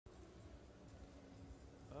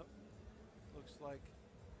looks like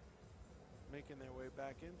making their way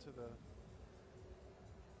back into the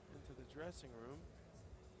dressing room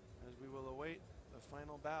as we will await the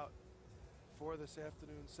final bout for this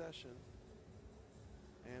afternoon session.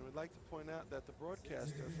 And we'd like to point out that the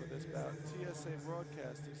broadcaster for this bout, TSA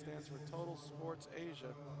Broadcasting, stands for Total Sports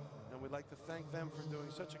Asia, and we'd like to thank them for doing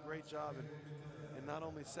such a great job in not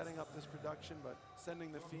only setting up this production, but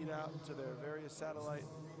sending the feed out to their various satellite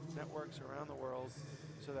networks around the world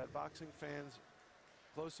so that boxing fans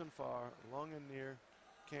close and far, long and near,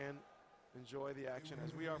 can enjoy the action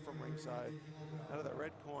as we are from ringside. Out of the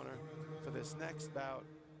red corner for this next bout,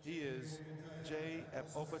 he is Jay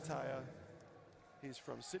Opataya. He's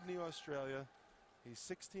from Sydney, Australia. He's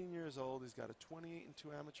 16 years old. He's got a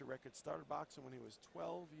 28-2 amateur record. Started boxing when he was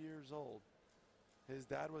 12 years old. His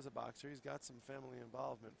dad was a boxer. He's got some family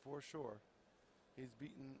involvement for sure. He's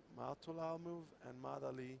beaten Matulamov and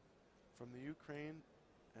Madali from the Ukraine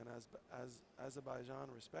and Azerbaijan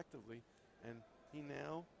respectively. And he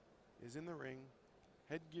now is in the ring.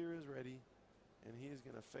 Headgear is ready. And he is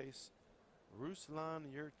going to face Ruslan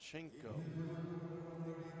Yurchenko.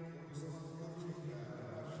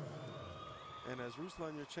 And as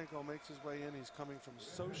Ruslan Yurchenko makes his way in, he's coming from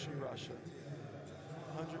Sochi, Russia.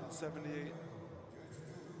 178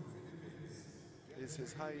 is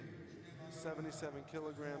his height. 77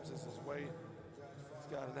 kilograms is his weight.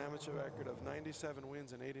 He's got an amateur record of 97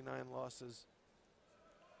 wins and 89 losses.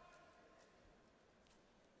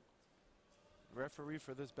 The referee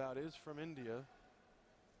for this bout is from India.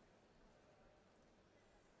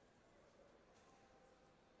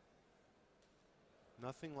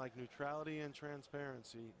 Nothing like neutrality and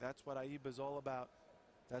transparency. That's what AIBA is all about.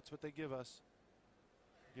 That's what they give us.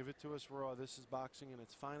 Give it to us raw. This is boxing in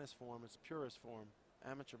its finest form, its purest form,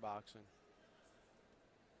 amateur boxing.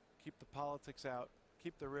 Keep the politics out.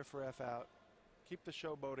 Keep the riffraff out. Keep the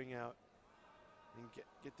showboating out. And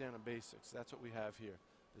get down to basics. That's what we have here.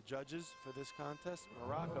 The judges for this contest: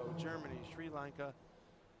 Morocco, Germany, Sri Lanka,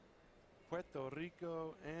 Puerto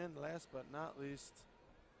Rico, and last but not least,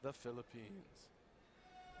 the Philippines.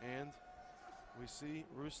 And we see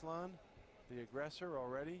Ruslan, the aggressor,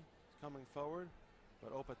 already coming forward.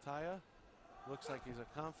 But Opataya looks like he's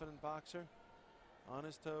a confident boxer, on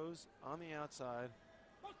his toes, on the outside.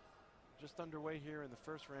 Just underway here in the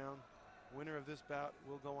first round. Winner of this bout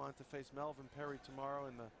will go on to face Melvin Perry tomorrow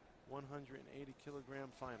in the 180 kilogram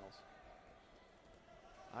finals.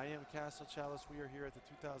 I am Castle Chalice. We are here at the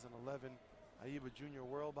 2011 AIBA Junior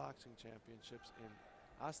World Boxing Championships in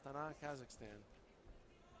Astana, Kazakhstan.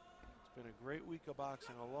 It's been a great week of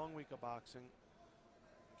boxing, a long week of boxing.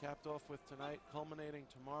 Capped off with tonight, culminating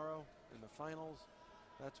tomorrow in the finals.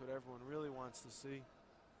 That's what everyone really wants to see.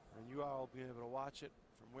 And you all will be able to watch it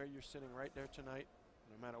from where you're sitting right there tonight.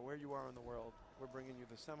 No matter where you are in the world, we're bringing you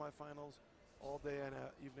the semifinals all day and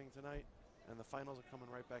evening tonight, and the finals are coming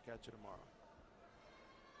right back at you tomorrow.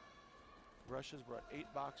 Russia's brought 8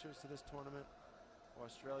 boxers to this tournament.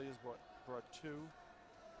 Australia's brought 2.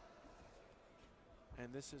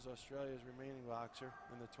 And this is Australia's remaining boxer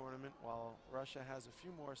in the tournament, while Russia has a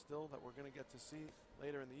few more still that we're going to get to see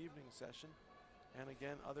later in the evening session. And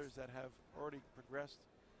again, others that have already progressed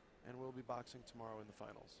and will be boxing tomorrow in the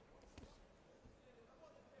finals.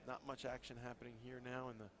 Not much action happening here now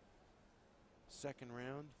in the second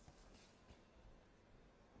round.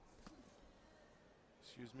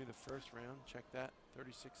 Excuse me, the first round. Check that.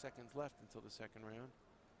 36 seconds left until the second round.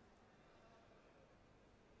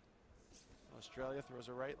 Australia throws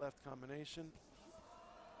a right-left combination.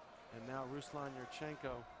 And now Ruslan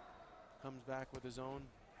Yurchenko comes back with his own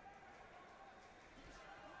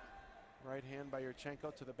right hand by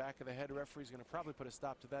Yurchenko to the back of the head. Referee's going to probably put a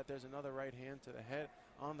stop to that. There's another right hand to the head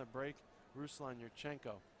on the break. Ruslan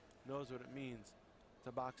Yurchenko knows what it means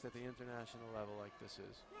to box at the international level like this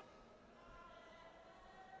is.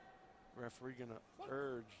 Referee going to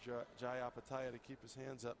urge Jai Opataya to keep his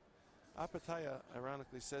hands up. Opataya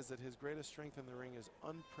ironically says that his greatest strength in the ring is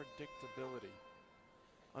unpredictability.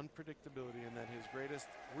 Unpredictability, and that his greatest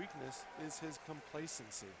weakness is his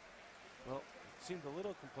complacency. Well, seemed a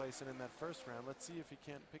little complacent in that first round. Let's see if he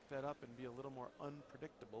can't pick that up and be a little more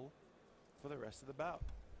unpredictable for the rest of the bout.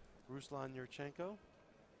 Ruslan Yurchenko,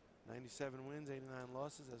 97 wins, 89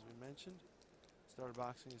 losses, as we mentioned. Started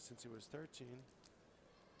boxing since he was 13.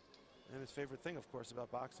 And his favorite thing, of course,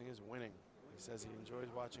 about boxing is winning. He says he enjoys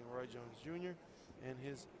watching Roy Jones Jr., and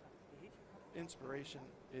his inspiration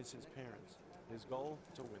is his parents. His goal,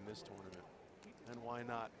 to win this tournament. And why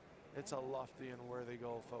not? It's a lofty and worthy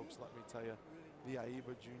goal, folks, let me tell you. The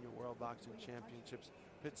AIBA Junior World Boxing Championships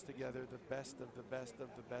pits together the best of the best of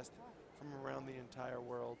the best from around the entire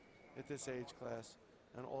world at this age class.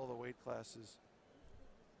 and all the weight classes.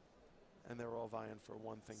 And they're all vying for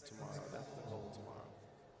one thing tomorrow. That's the goal tomorrow.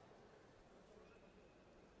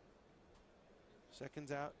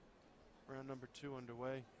 Seconds out. Round number 2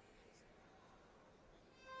 underway.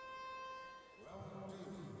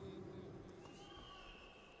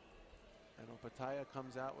 And Opataya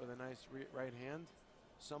comes out with a nice right hand.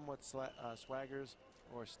 Somewhat swaggers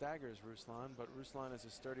or staggers Ruslan, but Ruslan is a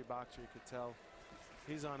sturdy boxer. You could tell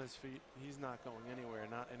he's on his feet. He's not going anywhere,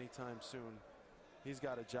 not anytime soon. He's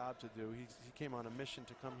got a job to do. He came on a mission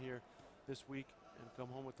to come here this week and come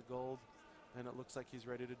home with the gold, and it looks like he's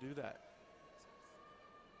ready to do that.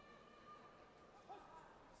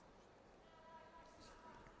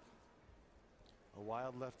 A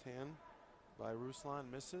wild left hand by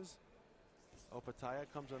Ruslan misses. Opataya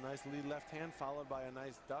comes with a nice lead left hand followed by a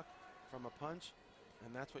nice duck from a punch.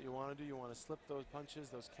 And that's what you want to do. You want to slip those punches,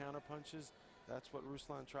 those counter punches. That's what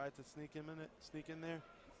Ruslan tried to sneak in there.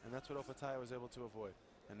 And that's what Opataya was able to avoid.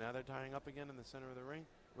 And now they're tying up again in the center of the ring.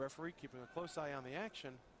 Referee keeping a close eye on the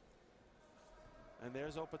action. And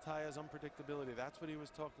there's Opataya's unpredictability. That's what he was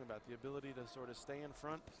talking about. The ability to sort of stay in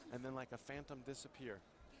front and then like a phantom disappear.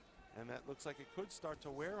 And that looks like it could start to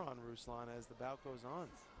wear on Ruslan as the bout goes on.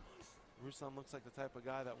 Ruslan looks like the type of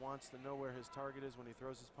guy that wants to know where his target is when he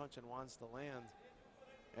throws his punch and wants to land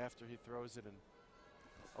after he throws it. And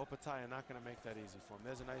Opataya not going to make that easy for him.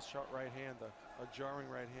 There's a nice sharp right hand, a jarring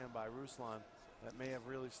right hand by Ruslan that may have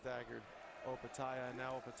really staggered Opataya. And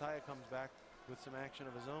now Opataya comes back with some action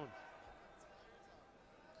of his own.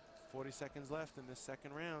 40 seconds left in this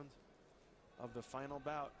second round of the final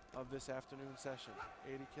bout of this afternoon session.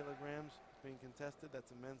 80 kilograms being contested.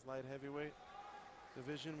 That's a men's light heavyweight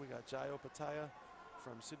division. We got Jai Opataya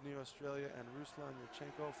from Sydney, Australia, and Ruslan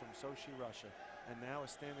Yurchenko from Sochi, Russia. And now a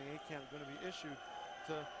standing 8 count going to be issued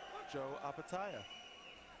to Joe Opataya.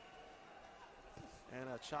 And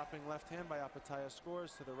a chopping left hand by Opataya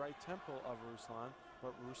scores to the right temple of Ruslan,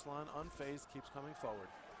 but Ruslan, unfazed, keeps coming forward.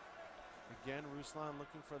 Again, Ruslan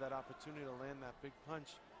looking for that opportunity to land that big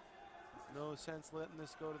punch. No sense letting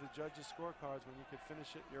this go to the judges' scorecards when you could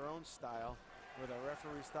finish it your own style with a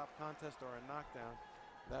referee stop contest or a knockdown.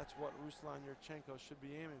 That's what Ruslan Yurchenko should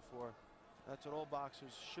be aiming for. That's what all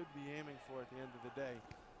boxers should be aiming for at the end of the day.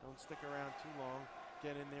 Don't stick around too long.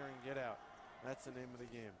 Get in there and get out. That's the name of the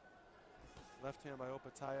game. Left hand by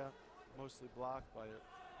Opataya, mostly blocked by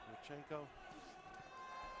Yurchenko.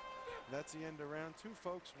 That's the end of round 2,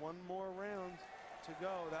 folks. One more round to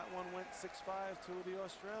go. That one went 6-5 to the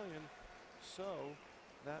Australian. So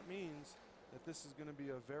that means that this is going to be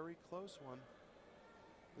a very close one.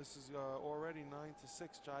 This is already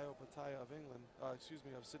 9-6 Jai Opataya of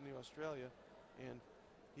of Sydney, Australia. And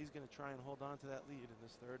he's going to try and hold on to that lead in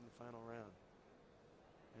this third and final round.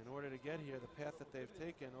 In order to get here, the path that they've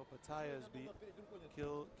taken, Opataya has beat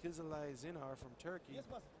Kizilay Zinar from Turkey,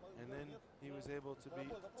 and then he was able to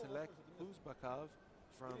beat Tilek Uzbakov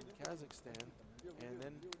from Kazakhstan, and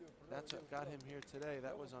then that's what got him here today.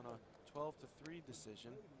 That was on a 12-3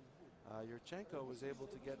 decision. Yurchenko was able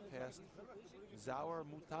to get past Zaur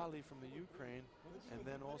Mutali from the Ukraine, and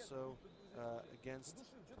then also against,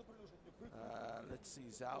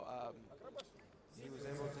 he was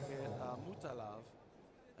able to get Mutalov.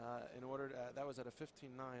 In order to, that was at a 15-9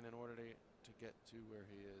 in order to get to where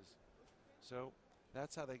he is. So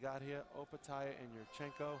that's how they got here, Opataya and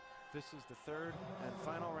Yurchenko. This is the third and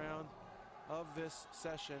final round of this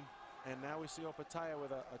session. And now we see Opataya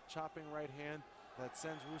with a chopping right hand that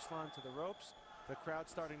sends Ruslan to the ropes. The crowd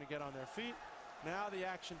starting to get on their feet. Now the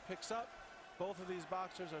action picks up. Both of these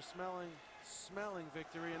boxers are smelling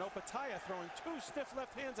victory. And Opataya throwing 2 stiff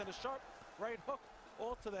left hands and a sharp right hook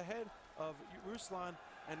all to the head of Ruslan.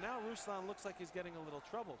 And now Ruslan looks like he's getting a little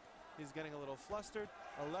troubled. He's getting a little flustered.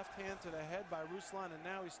 A left hand to the head by Ruslan, and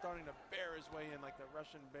now he's starting to bear his way in like the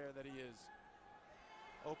Russian bear that he is.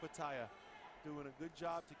 Opataya doing a good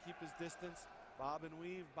job to keep his distance. Bob and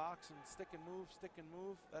weave, box and stick and move, stick and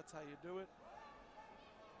move. That's how you do it.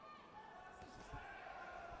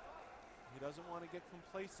 He doesn't want to get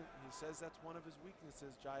complacent. He says that's one of his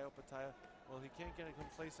weaknesses, Jai Opataya. Well, he can't get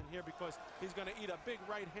complacent here because he's going to eat a big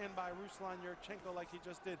right hand by Ruslan Yurchenko like he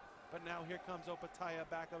just did. But now here comes Opataya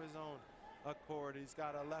back of his own accord. He's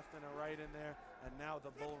got a left and a right in there. And now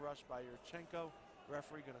the bull rush by Yurchenko.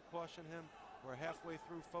 Referee going to caution him. We're halfway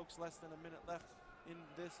through, folks. Less than a minute left in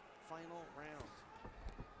this final round.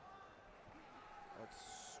 A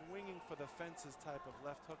swinging for the fences type of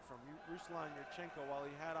left hook from Ruslan Yurchenko while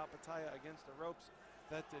he had Opataya against the ropes.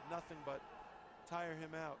 That did nothing but tire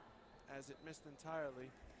him out as it missed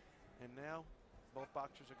entirely. And now both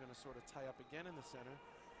boxers are going to sort of tie up again in the center.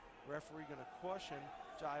 Referee going to caution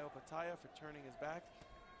Jai Opataya for turning his back.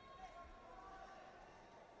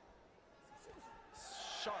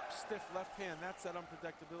 Sharp, stiff left hand. That's that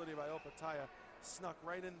unpredictability by Opataya. Snuck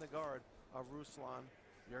right in the guard of Ruslan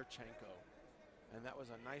Yurchenko. And that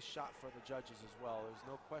was a nice shot for the judges as well. There's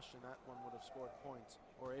no question that one would have scored points,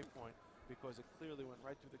 or a point, because it clearly went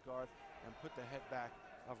right through the guard and put the head back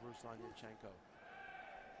of Ruslan Yurchenko.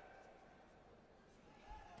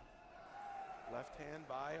 Left hand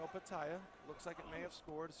by Opataya. Looks like it may have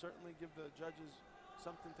scored. Certainly give the judges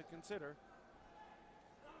something to consider.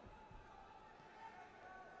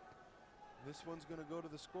 This one's going to go to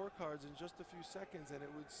the scorecards in just a few seconds, and it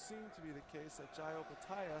would seem to be the case that Jai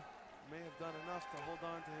Opataya may have done enough to hold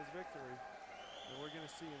on to his victory. And we're going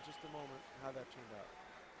to see in just a moment how that turned out.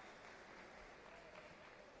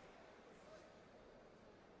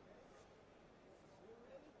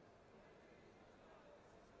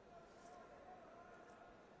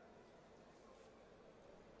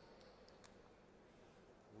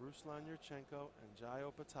 Ruslan Yurchenko and Jai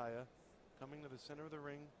Opataya coming to the center of the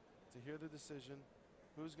ring to hear the decision.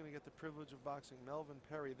 Who's going to get the privilege of boxing? Melvin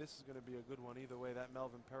Perry. This is going to be a good one either way. That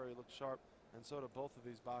Melvin Perry looks sharp, and so do both of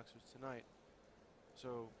these boxers tonight.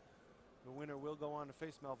 So the winner will go on to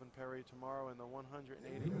face Melvin Perry tomorrow in the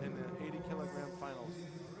 80 kilogram finals.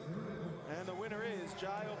 And the winner is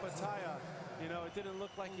Jai Opataya. You know, it didn't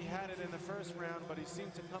look like he had it in the first round, but he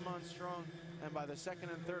seemed to come on strong. And by the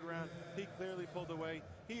second and third round, he clearly pulled away.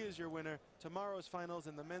 He is your winner. Tomorrow's finals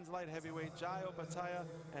in the men's light heavyweight, Jai Opataya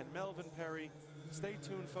and Melvin Perry. Stay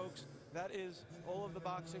tuned, folks. That is all of the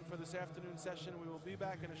boxing for this afternoon session. We will be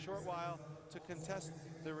back in a short while to contest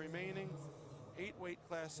the remaining 8 weight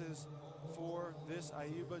classes for this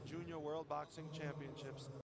AIBA Junior World Boxing Championships.